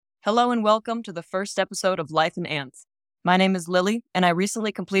Hello and welcome to the first episode of Life in Anth. My name is Lily, and I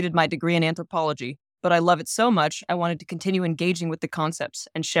recently completed my degree in anthropology, but I love it so much I wanted to continue engaging with the concepts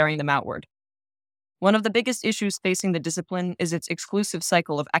and sharing them outward. One of the biggest issues facing the discipline is its exclusive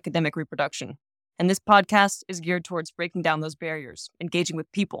cycle of academic reproduction, and this podcast is geared towards breaking down those barriers, engaging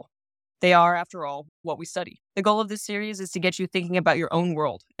with people. They are, after all, what we study. The goal of this series is to get you thinking about your own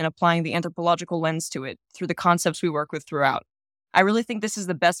world and applying the anthropological lens to it through the concepts we work with throughout. I really think this is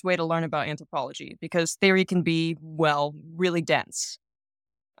the best way to learn about anthropology because theory can be, well, really dense.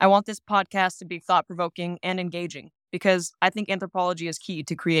 I want this podcast to be thought-provoking and engaging because I think anthropology is key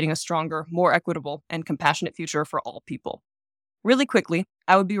to creating a stronger, more equitable, and compassionate future for all people. Really quickly,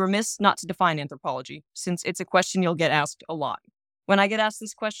 I would be remiss not to define anthropology since it's a question you'll get asked a lot. When I get asked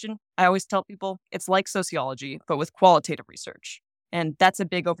this question, I always tell people it's like sociology, but with qualitative research. And that's a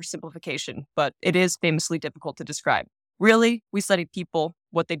big oversimplification, but it is famously difficult to describe. Really, we study people,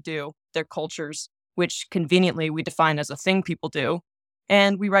 what they do, their cultures, which conveniently we define as a thing people do,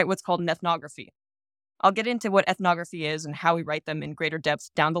 and we write what's called an ethnography. I'll get into what ethnography is and how we write them in greater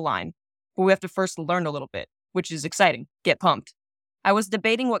depth down the line, but we have to first learn a little bit, which is exciting. Get pumped. I was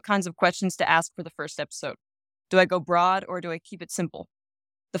debating what kinds of questions to ask for the first episode. Do I go broad or do I keep it simple?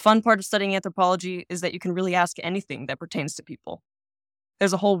 The fun part of studying anthropology is that you can really ask anything that pertains to people.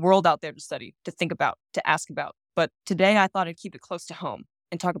 There's a whole world out there to study, to think about, to ask about. But today I thought I'd keep it close to home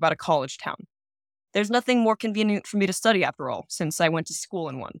and talk about a college town. There's nothing more convenient for me to study after all, since I went to school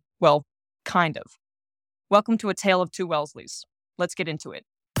in one. Well, kind of. Welcome to A Tale of Two Wellesleys. Let's get into it.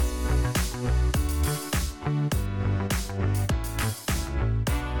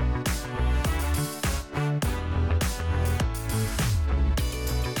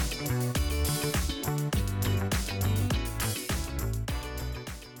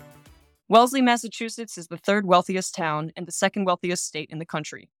 Wellesley, Massachusetts is the third wealthiest town and the second wealthiest state in the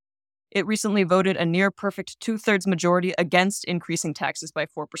country. It recently voted a near-perfect 2/3 majority against increasing taxes by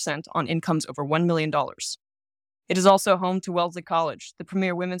 4% on incomes over $1 million. It is also home to Wellesley College, the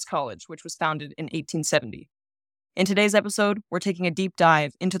premier women's college, which was founded in 1870. In today's episode, we're taking a deep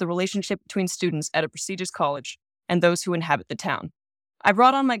dive into the relationship between students at a prestigious college and those who inhabit the town. I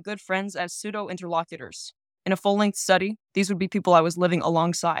brought on my good friends as pseudo-interlocutors. In a full-length study, these would be people I was living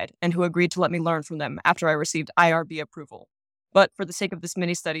alongside and who agreed to let me learn from them after I received IRB approval. But for the sake of this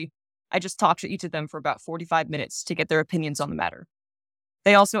mini-study, I just talked to each of them for about 45 minutes to get their opinions on the matter.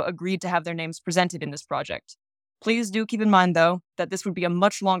 They also agreed to have their names presented in this project. Please do keep in mind, though, that this would be a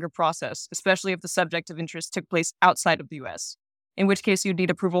much longer process, especially if the subject of interest took place outside of the US, in which case you'd need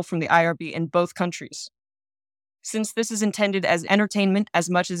approval from the IRB in both countries. Since this is intended as entertainment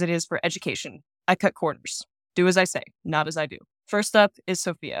as much as it is for education, I cut corners. Do as I say, not as I do. First up is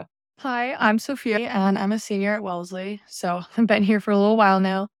Sophia. Hi, I'm Sophia, and I'm a senior at Wellesley, so I've been here for a little while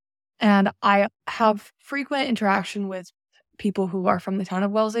now, and I have frequent interaction with people who are from the town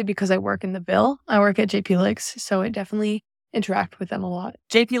of Wellesley because I work in the Ville. I work at JP Licks, so I definitely interact with them a lot.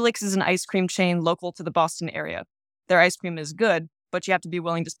 JP Licks is an ice cream chain local to the Boston area. Their ice cream is good, but you have to be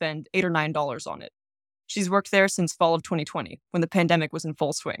willing to spend $8 or $9 on it. She's worked there since fall of 2020, when the pandemic was in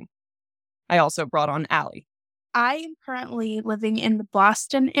full swing. I also brought on Allie. I am currently living in the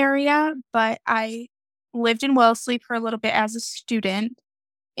Boston area, but I lived in Wellesley for a little bit as a student,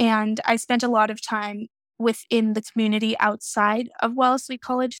 and I spent a lot of time within the community outside of Wellesley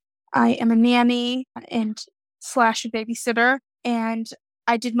College. I am a nanny and / a babysitter, and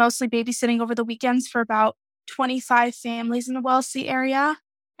I did mostly babysitting over the weekends for about 25 families in the Wellesley area.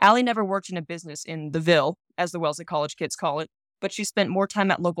 Allie never worked in a business in the Ville, as the Wellesley College kids call it, but she spent more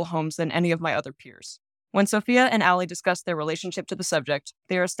time at local homes than any of my other peers. When Sophia and Allie discuss their relationship to the subject,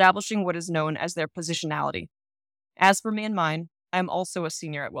 they are establishing what is known as their positionality. As for me and mine, I am also a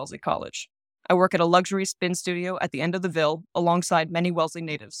senior at Wellesley College. I work at a luxury spin studio at the end of the Ville alongside many Wellesley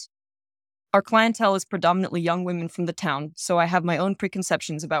natives. Our clientele is predominantly young women from the town, so I have my own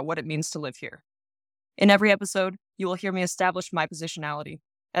preconceptions about what it means to live here. In every episode, you will hear me establish my positionality,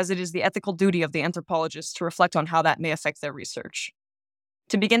 as it is the ethical duty of the anthropologist to reflect on how that may affect their research.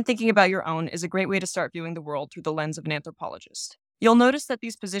 To begin thinking about your own is a great way to start viewing the world through the lens of an anthropologist. You'll notice that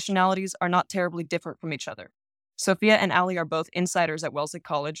these positionalities are not terribly different from each other. Sophia and Allie are both insiders at Wellesley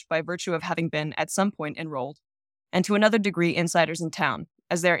College by virtue of having been, at some point, enrolled, and to another degree, insiders in town,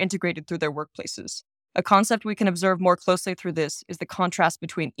 as they are integrated through their workplaces. A concept we can observe more closely through this is the contrast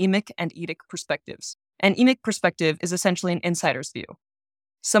between emic and etic perspectives. An emic perspective is essentially an insider's view.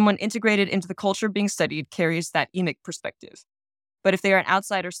 Someone integrated into the culture being studied carries that emic perspective. But if they are an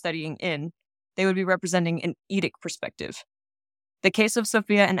outsider studying in, they would be representing an etic perspective. The case of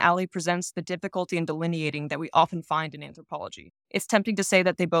Sophia and Ali presents the difficulty in delineating that we often find in anthropology. It's tempting to say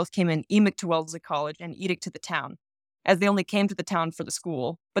that they both came in emic to Wellesley College and edict to the town, as they only came to the town for the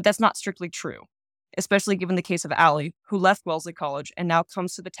school, but that's not strictly true, especially given the case of Ali, who left Wellesley College and now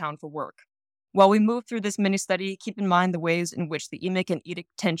comes to the town for work. While we move through this mini-study, keep in mind the ways in which the emic and edict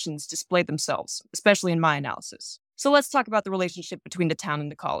tensions display themselves, especially in my analysis. So let's talk about the relationship between the town and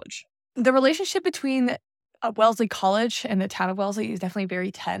the college. The relationship between Wellesley College and the town of Wellesley is definitely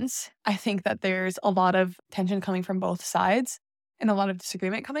very tense. I think that there's a lot of tension coming from both sides and a lot of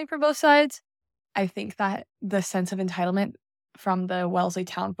disagreement coming from both sides. I think that the sense of entitlement from the Wellesley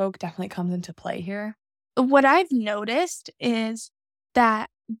town folk definitely comes into play here. What I've noticed is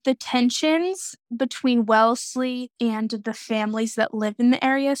that the tensions between Wellesley and the families that live in the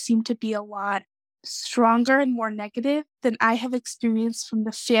area seem to be a lot stronger and more negative than I have experienced from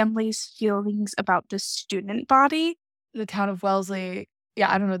the family's feelings about the student body. The town of Wellesley,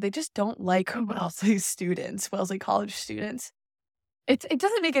 I don't know, they just don't like Wellesley students, Wellesley College students. It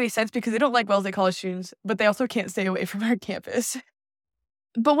doesn't make any sense because they don't like Wellesley College students, but they also can't stay away from our campus.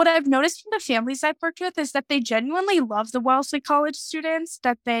 But what I've noticed from the families I've worked with is that they genuinely love the Wellesley College students,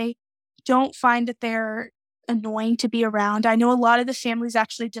 that they don't find that they're annoying to be around. I know a lot of the families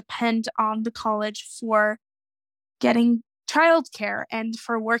actually depend on the college for getting childcare and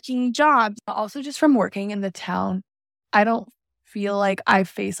for working jobs. Also, just from working in the town, I don't feel like I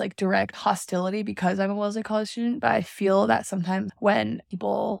face like direct hostility because I'm a Wellesley College student, but I feel that sometimes when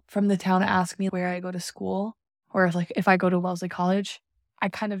people from the town ask me where I go to school, or like if I go to Wellesley College, I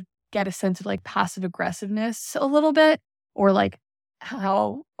kind of get a sense of like passive aggressiveness a little bit, or like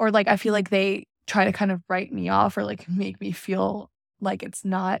I feel like they try to kind of write me off or like make me feel like it's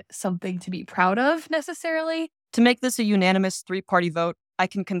not something to be proud of necessarily. To make this a unanimous 3-party vote, I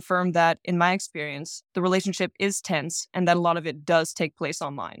can confirm that, in my experience, the relationship is tense and that a lot of it does take place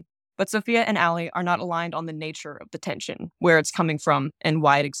online. But Sophia and Ali are not aligned on the nature of the tension, where it's coming from, and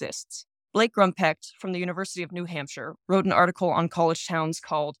why it exists. Blake Grumpecht from the University of New Hampshire wrote an article on college towns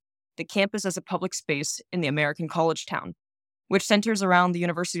called The Campus as a Public Space in the American College Town, which centers around the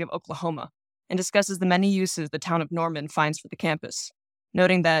University of Oklahoma and discusses the many uses the town of Norman finds for the campus,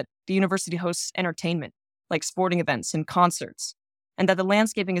 noting that the university hosts entertainment, like sporting events and concerts, and that the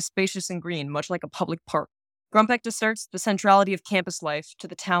landscaping is spacious and green, much like a public park. Grumpecht asserts the centrality of campus life to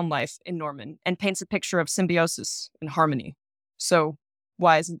the town life in Norman and paints a picture of symbiosis and harmony. So,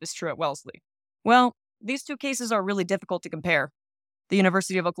 why isn't this true at Wellesley? Well, these two cases are really difficult to compare. The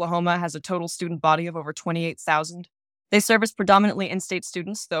University of Oklahoma has a total student body of over 28,000. They service predominantly in-state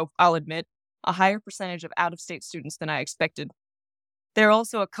students, though I'll admit, a higher percentage of out-of-state students than I expected. They're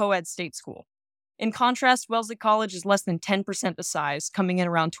also a co-ed state school. In contrast, Wellesley College is less than 10% the size, coming in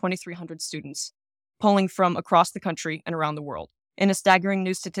around 2,300 students, pulling from across the country and around the world. In a staggering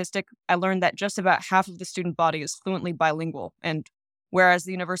new statistic, I learned that just about half of the student body is fluently bilingual, and whereas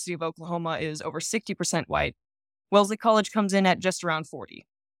the University of Oklahoma is over 60% white, Wellesley College comes in at just around 40.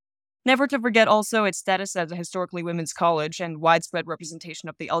 Never to forget also its status as a historically women's college and widespread representation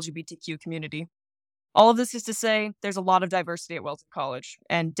of the LGBTQ community. All of this is to say, there's a lot of diversity at Wellesley College,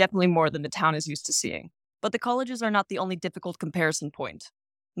 and definitely more than the town is used to seeing. But the colleges are not the only difficult comparison point.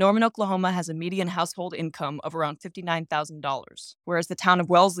 Norman, Oklahoma has a median household income of around $59,000, whereas the town of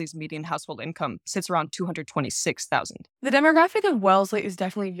Wellesley's median household income sits around $226,000. The demographic of Wellesley is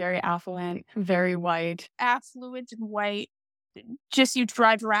definitely very affluent, very white. Affluent and white. Just you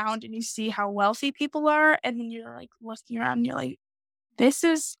drive around and you see how wealthy people are, and then you're like looking around and you're like, this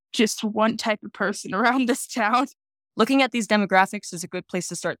is just one type of person around this town. Looking at these demographics is a good place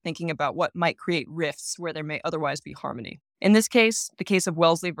to start thinking about what might create rifts where there may otherwise be harmony. In this case, the case of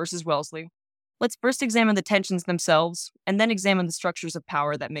Wellesley versus Wellesley, let's first examine the tensions themselves and then examine the structures of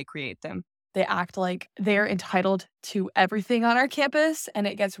power that may create them. They act like they're entitled to everything on our campus, and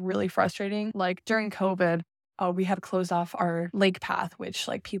it gets really frustrating. Like during COVID, we had closed off our lake path, which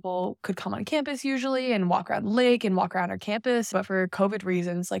like people could come on campus usually and walk around the lake and walk around our campus. But for COVID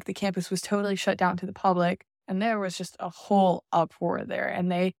reasons, like the campus was totally shut down to the public. And there was just a whole uproar there,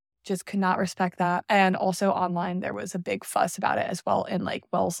 and they just could not respect that. And also online, there was a big fuss about it as well in like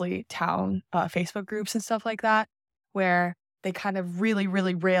Wellesley town Facebook groups and stuff like that, where they kind of really,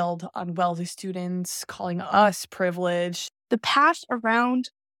 really railed on Wellesley students, calling us privileged. The path around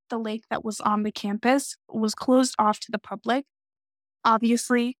the lake that was on the campus was closed off to the public,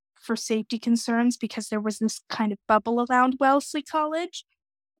 obviously for safety concerns, because there was this kind of bubble around Wellesley College,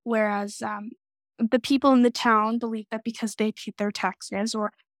 whereas the people in the town believed that because they paid their taxes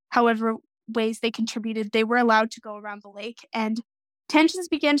or however ways they contributed, they were allowed to go around the lake. And tensions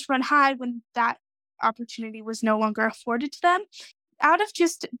began to run high when that opportunity was no longer afforded to them. Out of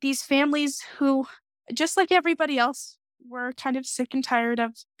just these families who, just like everybody else, were kind of sick and tired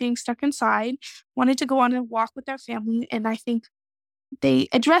of being stuck inside, wanted to go on a walk with their family. And I think they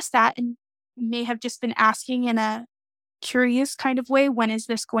addressed that and may have just been asking in a curious kind of way, when is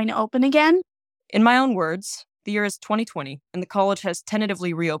this going to open again? In my own words, the year is 2020, and the college has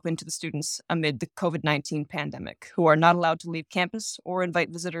tentatively reopened to the students amid the COVID-19 pandemic, who are not allowed to leave campus or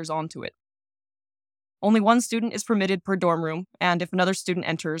invite visitors onto it. Only one student is permitted per dorm room, and if another student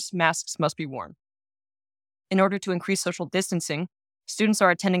enters, masks must be worn. In order to increase social distancing, students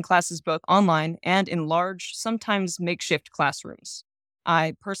are attending classes both online and in large, sometimes makeshift classrooms.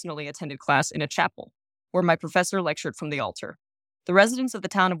 I personally attended class in a chapel, where my professor lectured from the altar. The residents of the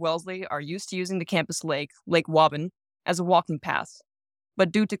town of Wellesley are used to using the campus lake, Lake Wobbin, as a walking path.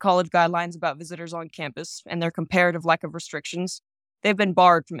 But due to college guidelines about visitors on campus and their comparative lack of restrictions, they've been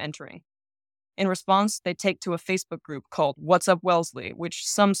barred from entering. In response, they take to a Facebook group called What's Up Wellesley, which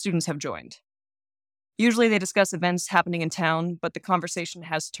some students have joined. Usually they discuss events happening in town, but the conversation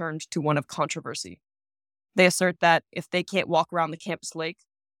has turned to one of controversy. They assert that if they can't walk around the campus lake,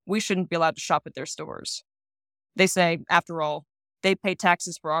 we shouldn't be allowed to shop at their stores. They say, after all, they pay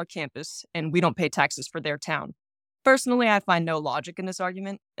taxes for our campus, and we don't pay taxes for their town. Personally, I find no logic in this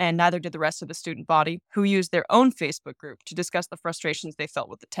argument, and neither did the rest of the student body, who used their own Facebook group to discuss the frustrations they felt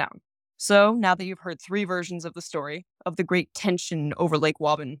with the town. So, now that you've heard 3 versions of the story, of the great tension over Lake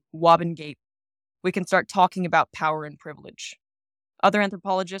Wobbin, Wobbin Gate, we can start talking about power and privilege. Other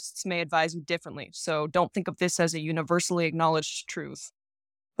anthropologists may advise you differently, so don't think of this as a universally acknowledged truth.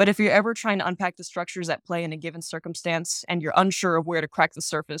 But if you're ever trying to unpack the structures at play in a given circumstance and you're unsure of where to crack the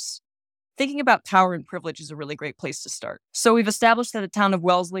surface, thinking about power and privilege is a really great place to start. So we've established that the town of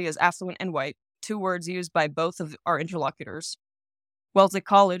Wellesley is affluent and white, 2 words used by both of our interlocutors. Wellesley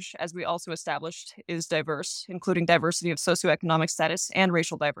College, as we also established, is diverse, including diversity of socioeconomic status and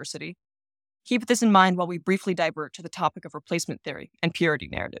racial diversity. Keep this in mind while we briefly divert to the topic of replacement theory and purity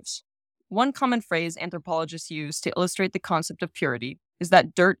narratives. One common phrase anthropologists use to illustrate the concept of purity is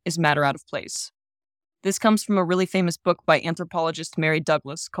that dirt is matter out of place. This comes from a really famous book by anthropologist Mary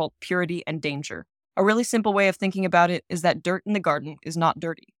Douglas called Purity and Danger. A really simple way of thinking about it is that dirt in the garden is not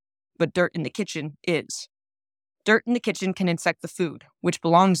dirty, but dirt in the kitchen is. Dirt in the kitchen can infect the food, which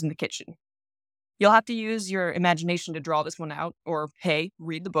belongs in the kitchen. You'll have to use your imagination to draw this one out, or hey,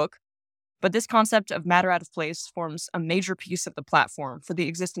 read the book. But this concept of matter out of place forms a major piece of the platform for the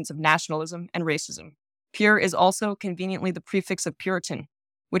existence of nationalism and racism. Pure is also conveniently the prefix of Puritan,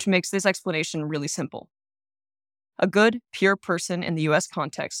 which makes this explanation really simple. A good, pure person in the US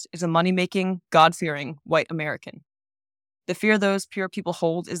context is a money-making, God-fearing white American. The fear those pure people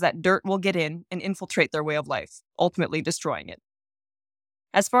hold is that dirt will get in and infiltrate their way of life, ultimately destroying it.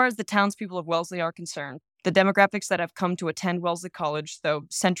 As far as the townspeople of Wellesley are concerned, the demographics that have come to attend Wellesley College, though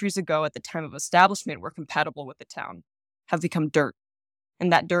centuries ago at the time of establishment were compatible with the town, have become dirt,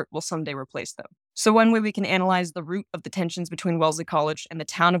 and that dirt will someday replace them. So one way we can analyze the root of the tensions between Wellesley College and the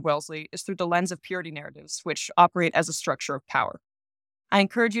town of Wellesley is through the lens of purity narratives, which operate as a structure of power. I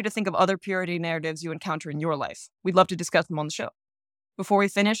encourage you to think of other purity narratives you encounter in your life. We'd love to discuss them on the show. Before we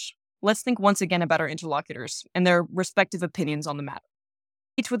finish, let's think once again about our interlocutors and their respective opinions on the matter.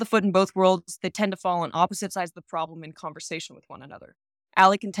 Each with a foot in both worlds, they tend to fall on opposite sides of the problem in conversation with one another.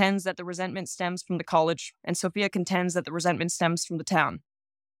 Allie contends that the resentment stems from the college, and Sophia contends that the resentment stems from the town.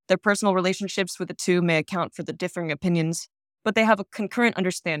 Their personal relationships with the two may account for the differing opinions, but they have a concurrent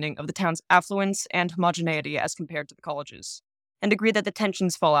understanding of the town's affluence and homogeneity as compared to the college's, and agree that the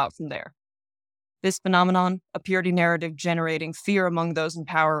tensions fall out from there. This phenomenon, a purity narrative generating fear among those in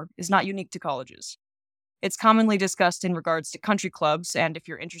power, is not unique to colleges. It's commonly discussed in regards to country clubs, and if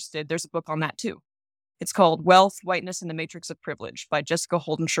you're interested, there's a book on that too. It's called Wealth, Whiteness, and the Matrix of Privilege by Jessica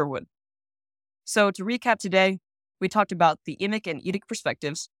Holden Sherwood. So to recap today, we talked about the Imic and Edic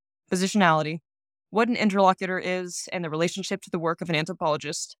perspectives, positionality, what an interlocutor is, and the relationship to the work of an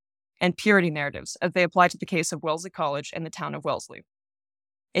anthropologist, and purity narratives as they apply to the case of Wellesley College and the town of Wellesley.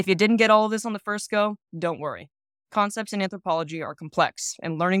 If you didn't get all of this on the first go, don't worry. Concepts in anthropology are complex,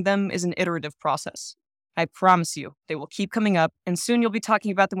 and learning them is an iterative process. I promise you, they will keep coming up, and soon you'll be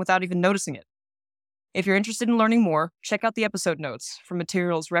talking about them without even noticing it. If you're interested in learning more, check out the episode notes for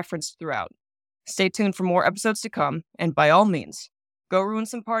materials referenced throughout. Stay tuned for more episodes to come, and by all means, go ruin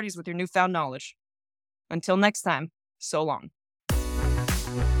some parties with your newfound knowledge. Until next time, so long.